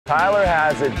Tyler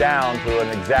has it down to an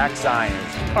exact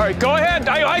science. All right, go ahead.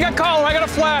 I got collar, I got a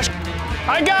flash.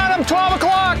 I got him, 12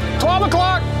 o'clock, 12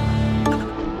 o'clock.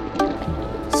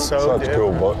 Such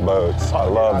cool boats. I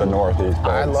love the Northeast boats.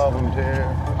 I love them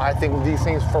too. I think these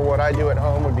things for what I do at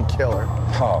home would be killer.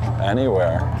 Oh,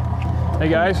 anywhere. Hey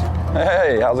guys.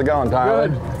 Hey, how's it going, Tyler?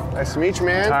 Good. Nice to meet you,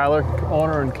 man. Tyler,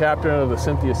 owner and captain of the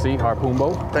Cynthia C harpoon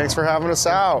boat. Thanks for having us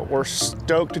out. We're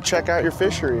stoked to check out your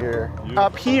fishery here.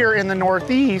 Up here in the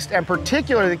Northeast, and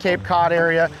particularly the Cape Cod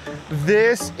area,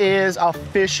 this is a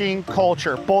fishing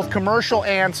culture, both commercial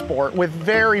and sport, with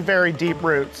very, very deep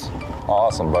roots.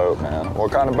 Awesome boat, man.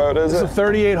 What kind of boat is it? It's a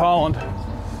 38 Holland,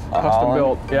 custom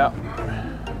built, yeah.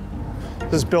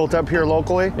 This is built up here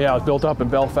locally? Yeah, it was built up in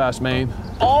Belfast, Maine.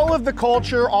 All of the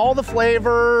culture, all the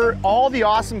flavor, all the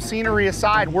awesome scenery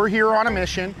aside, we're here on a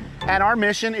mission, and our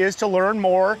mission is to learn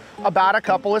more about a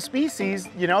couple of species,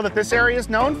 you know, that this area is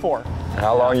known for.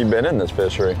 How long you been in this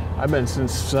fishery? I've been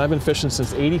fishing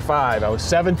since '85. I was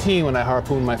 17 when I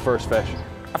harpooned my first fish.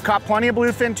 I've caught plenty of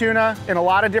bluefin tuna in a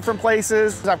lot of different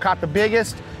places. I've caught the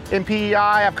biggest in PEI,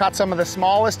 I've caught some of the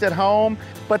smallest at home,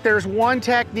 but there's one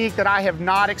technique that I have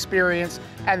not experienced,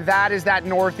 and that is that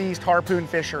Northeast harpoon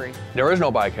fishery. There is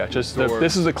no bycatch.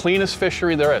 This is the cleanest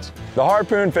fishery there is. The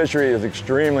harpoon fishery is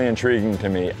extremely intriguing to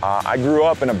me. I grew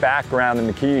up in a background in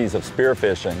the Keys of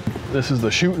spearfishing. This is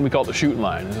the shooting, we call it the shooting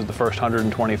line. This is the first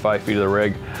 125 feet of the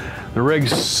rig. The rig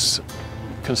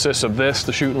consists of this,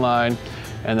 the shooting line,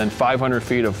 and then 500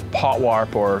 feet of pot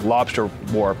warp or lobster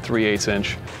warp, 3/8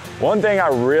 inch. One thing I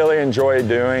really enjoy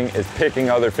doing is picking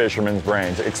other fishermen's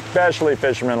brains, especially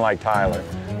fishermen like Tyler.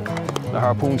 The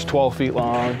harpoon's 12 feet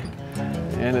long,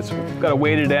 and it's got a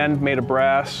weighted end made of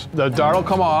brass. The dart will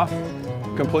come off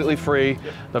completely free.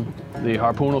 The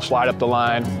harpoon will slide up the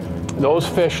line. Those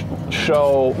fish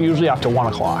show usually after 1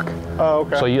 o'clock. Oh,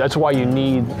 okay. So that's why you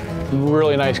need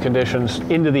really nice conditions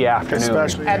into the afternoon.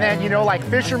 Especially. And then, you know, like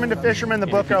fisherman to fisherman, the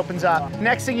book opens up.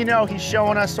 Next thing you know, he's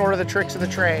showing us sort of the tricks of the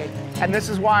trade. And this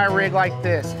is why I rig like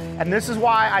this. And this is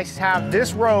why I have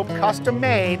this rope custom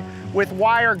made with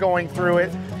wire going through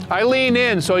it. I lean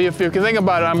in, so if you can think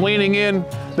about it, I'm leaning in,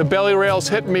 the belly rail's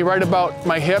hitting me right about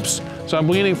my hips, so I'm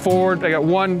leaning forward, I got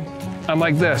one, I'm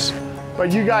like this.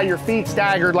 But you got your feet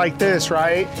staggered like this,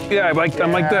 right? Yeah,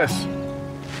 I'm like this.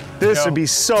 This would be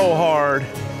so hard.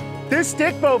 This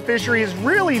stick boat fishery is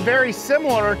really very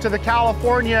similar to the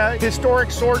California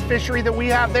historic sword fishery that we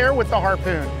have there with the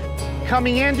harpoon.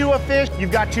 Coming into a fish,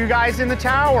 you've got two guys in the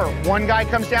tower. One guy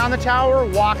comes down the tower,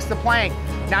 walks the plank.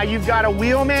 Now you've got a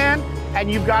wheelman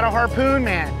and you've got a harpoon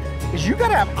man. Is you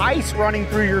gotta have ice running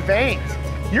through your veins.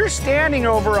 You're standing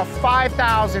over a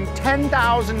 $5,000,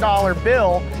 $10,000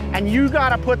 bill, and you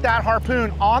gotta put that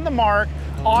harpoon on the mark,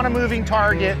 on a moving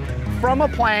target, from a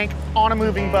plank, on a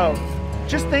moving boat.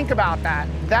 Just think about that.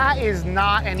 That is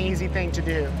not an easy thing to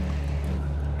do.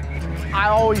 I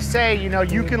always say, you know,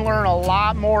 you can learn a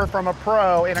lot more from a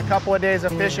pro in a couple of days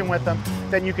of fishing with them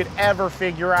than you could ever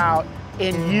figure out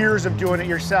in years of doing it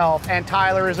yourself. And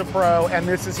Tyler is a pro, and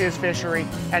this is his fishery,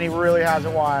 and he really has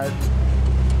it wired.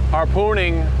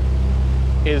 Harpooning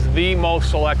is the most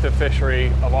selective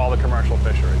fishery of all the commercial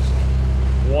fisheries.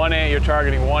 You're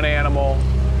targeting one animal.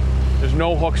 There's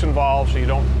no hooks involved,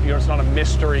 so it's not a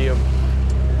mystery of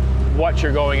what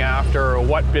you're going after or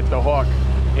what bit the hook.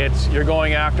 You're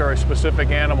going after a specific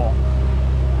animal.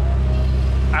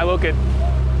 I look at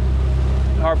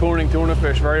harpooning tuna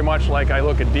fish very much like I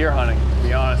look at deer hunting, to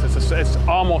be honest. It's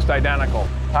almost identical.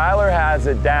 Tyler has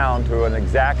it down to an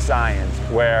exact science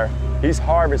where he's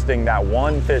harvesting that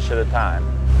one fish at a time.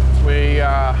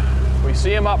 We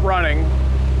see him up running.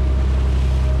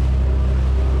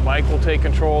 Mike will take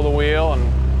control of the wheel and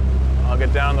I'll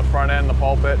get down the front end, the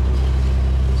pulpit,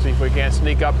 see if we can't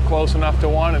sneak up close enough to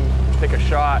one and take a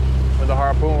shot with the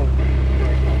harpoon.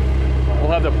 We'll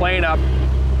have the plane up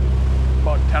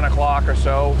about 10 o'clock or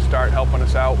so, start helping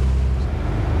us out.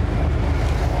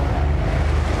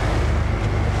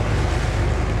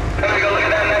 Can we go look at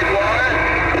that nice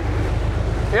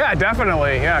water? Yeah,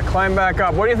 definitely. Yeah, climb back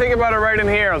up. What do you think about it right in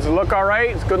here? Does it look all right?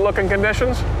 It's good looking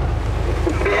conditions?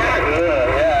 Yeah, good.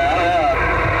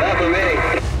 Yeah, not for me.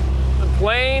 The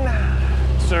plane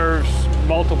serves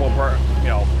multiple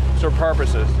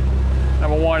purposes.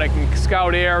 Number one, it can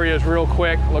scout areas real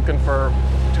quick, looking for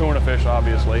tuna fish,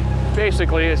 obviously.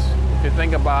 Basically, if you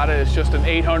think about it, it's just an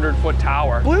 800-foot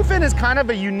tower. Bluefin is kind of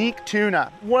a unique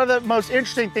tuna. One of the most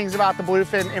interesting things about the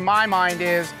bluefin, in my mind,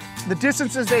 is the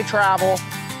distances they travel,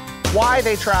 why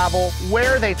they travel,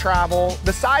 where they travel,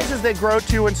 the sizes they grow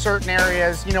to in certain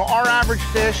areas. You know, our average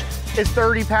fish is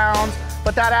 30 pounds,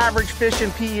 but that average fish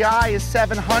in PEI is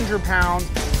 700 pounds.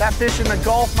 That fish in the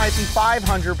Gulf might be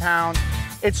 500 pounds.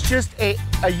 It's just a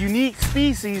unique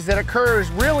species that occurs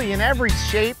really in every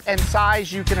shape and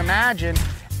size you can imagine.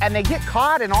 And they get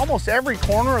caught in almost every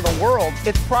corner of the world.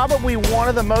 It's probably one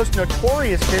of the most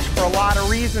notorious fish for a lot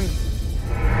of reasons.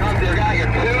 Come to your guy, you're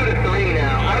 2 to 3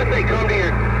 now. I would say come to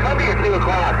your 2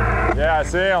 o'clock. Yeah, I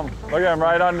see him. Look at him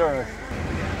right under us.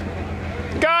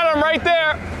 Got him right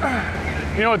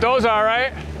there. You know what those are,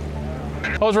 right?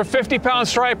 Those were 50-pound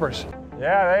stripers.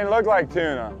 Yeah, they look like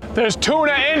tuna. There's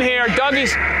tuna in here.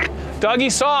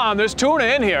 Dougie saw them. There's tuna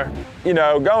in here. You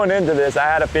know, going into this, I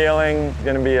had a feeling it's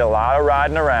gonna be a lot of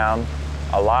riding around,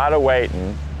 a lot of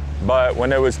waiting, but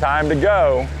when it was time to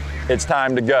go, it's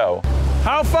time to go.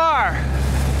 How far?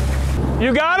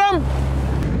 You got him?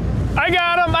 I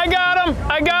got him, I got him,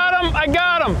 I got him, I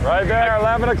got him. Right there,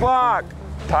 11 o'clock.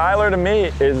 Tyler, to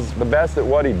me, is the best at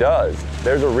what he does.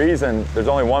 There's a reason there's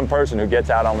only one person who gets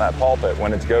out on that pulpit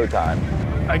when it's go time.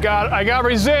 I got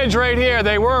resids right here.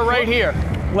 They were right here.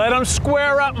 Let them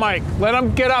square up, Mike. Let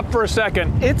them get up for a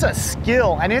second. It's a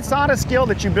skill, and it's not a skill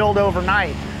that you build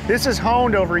overnight. This is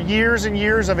honed over years and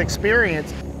years of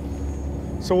experience.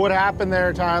 So what happened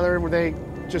there, Tyler? Were they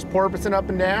just porpoising up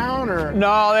and down, or?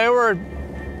 No, they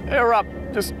were up,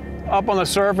 just up on the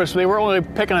surface. They were only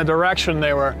picking a direction.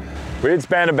 They were. We had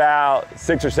spent about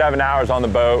 6 or 7 hours on the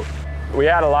boat. We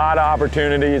had a lot of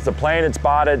opportunities. The plane had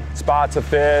spotted spots of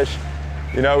fish.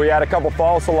 You know, we had a couple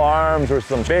false alarms with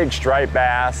some big striped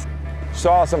bass.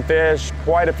 Saw some fish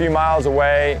quite a few miles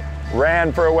away,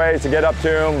 ran for a ways to get up to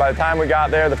them. By the time we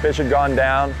got there, the fish had gone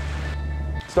down.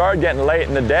 Started getting late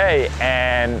in the day,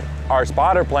 and our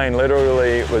spotter plane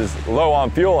literally was low on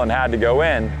fuel and had to go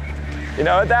in. You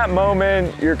know, at that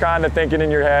moment, you're kind of thinking in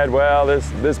your head, well,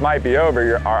 this might be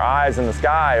over. Our eyes in the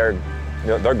sky are, you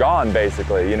know, they're gone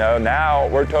basically. You know, now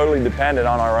we're totally dependent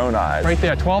on our own eyes. Right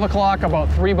there, 12 o'clock,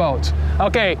 about 3 boats.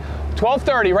 Okay,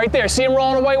 12:30, right there. See them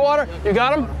rolling in white water? You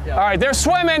got them? Yeah. All right, they're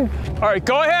swimming. All right,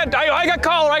 go ahead. I got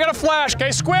collar, I got a flash.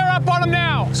 Okay, square up on them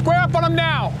now. Square up on them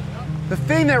now. The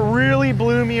thing that really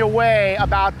blew me away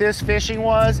about this fishing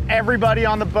was everybody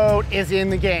on the boat is in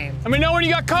the game. Let me know when you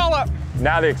got collar.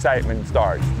 Now the excitement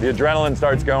starts. The adrenaline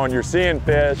starts going. You're seeing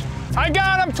fish. I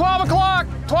got them, 12 o'clock,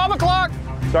 12 o'clock.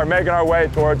 Start making our way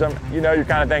towards them. You know, you're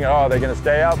kind of thinking, oh, are they gonna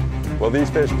stay up? Well, these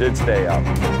fish did stay up.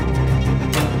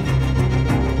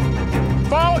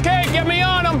 Follow, okay, get me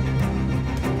on them.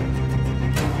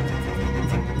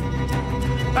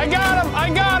 I got him, I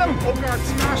got him. Oh God,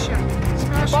 smash him,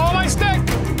 smash him. Follow my stick.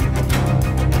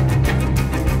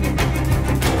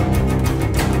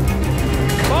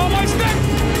 Follow my stick.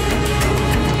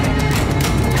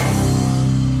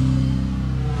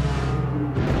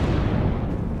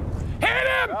 Hit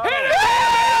him, hit him.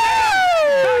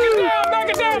 Back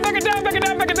it down, back it down, back it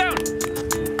down, back it down, back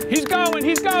it down. He's going,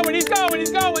 he's going, he's going,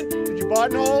 he's going. Did you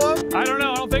buttonhole him? I don't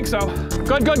know, I don't think so.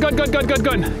 Good, good, good, good, good, good,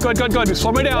 good, good, good, good.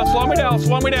 Slow me down, slow me down,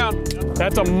 slow me down.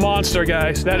 That's a monster,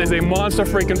 guys. That is a monster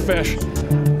freaking fish.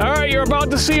 All right, you're about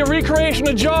to see a recreation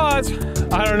of Jaws.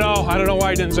 I don't know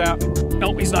why he didn't zap.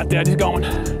 Nope, he's not dead, he's going.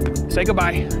 Say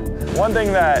goodbye. One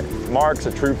thing that marks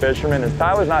a true fisherman is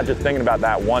Tyler's not just thinking about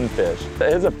that one fish.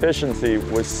 His efficiency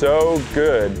was so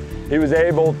good, he was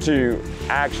able to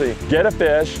actually get a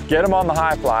fish, get him on the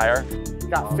high flyer,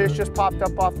 Got fish just popped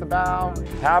up off the bow.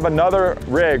 have another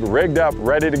rig rigged up,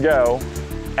 ready to go,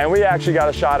 and we actually got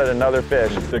a shot at another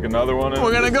fish. Stick another one in.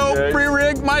 We're gonna go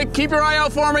pre-rig. Mike, keep your eye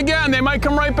out for them again. They might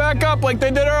come right back up like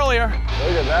they did earlier.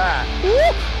 Look at that.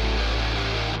 Woo!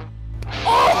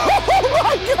 Oh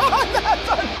my God, that's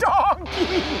a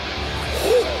donkey!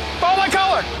 Follow my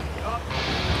collar.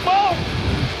 Follow.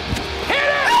 Hit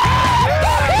it!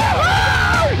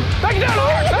 Back it down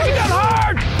hard, back it down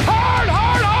hard! Hard,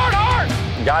 hard, hard,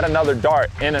 hard! Got another dart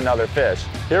in another fish.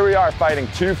 Here we are fighting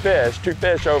two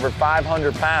fish over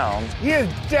 500 pounds. He is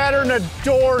deader than a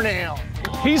doornail.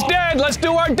 He's dead. Let's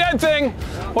do our dead thing.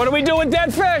 What do we do with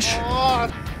dead fish?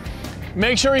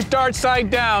 Make sure he's dart side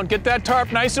down. Get that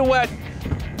tarp nice and wet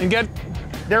and get...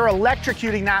 They're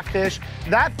electrocuting that fish.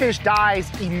 That fish dies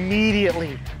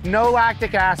immediately. No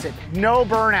lactic acid, no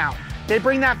burnout. They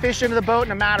bring that fish into the boat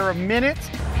in a matter of minutes.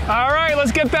 All right,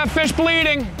 let's get that fish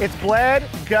bleeding. It's bled,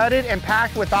 gutted, and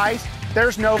packed with ice.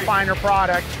 There's no finer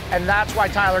product, and that's why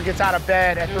Tyler gets out of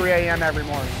bed at 3 a.m. every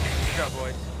morning. Good job,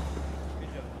 boys.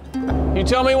 Good job. You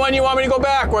tell me when you want me to go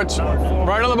backwards.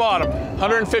 Right on the bottom,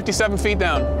 157 feet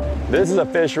down. This is a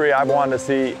fishery I've wanted to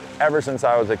see ever since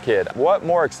I was a kid. What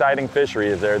more exciting fishery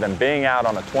is there than being out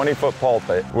on a 20-foot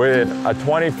pulpit with a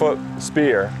 20-foot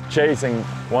spear chasing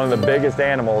one of the biggest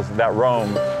animals that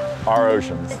roam our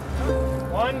oceans?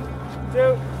 1,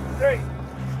 2, 3.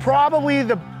 Probably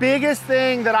the biggest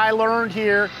thing that I learned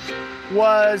here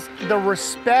was the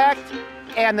respect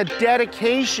and the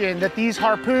dedication that these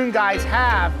harpoon guys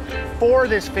have for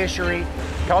this fishery.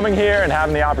 Coming here and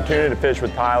having the opportunity to fish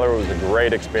with Tyler was a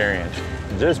great experience.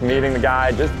 Just meeting the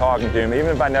guy, just talking to him,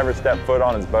 even if I never stepped foot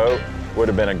on his boat, would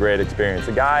have been a great experience.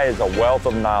 The guy is a wealth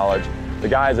of knowledge. The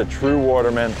guy is a true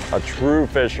waterman, a true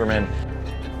fisherman.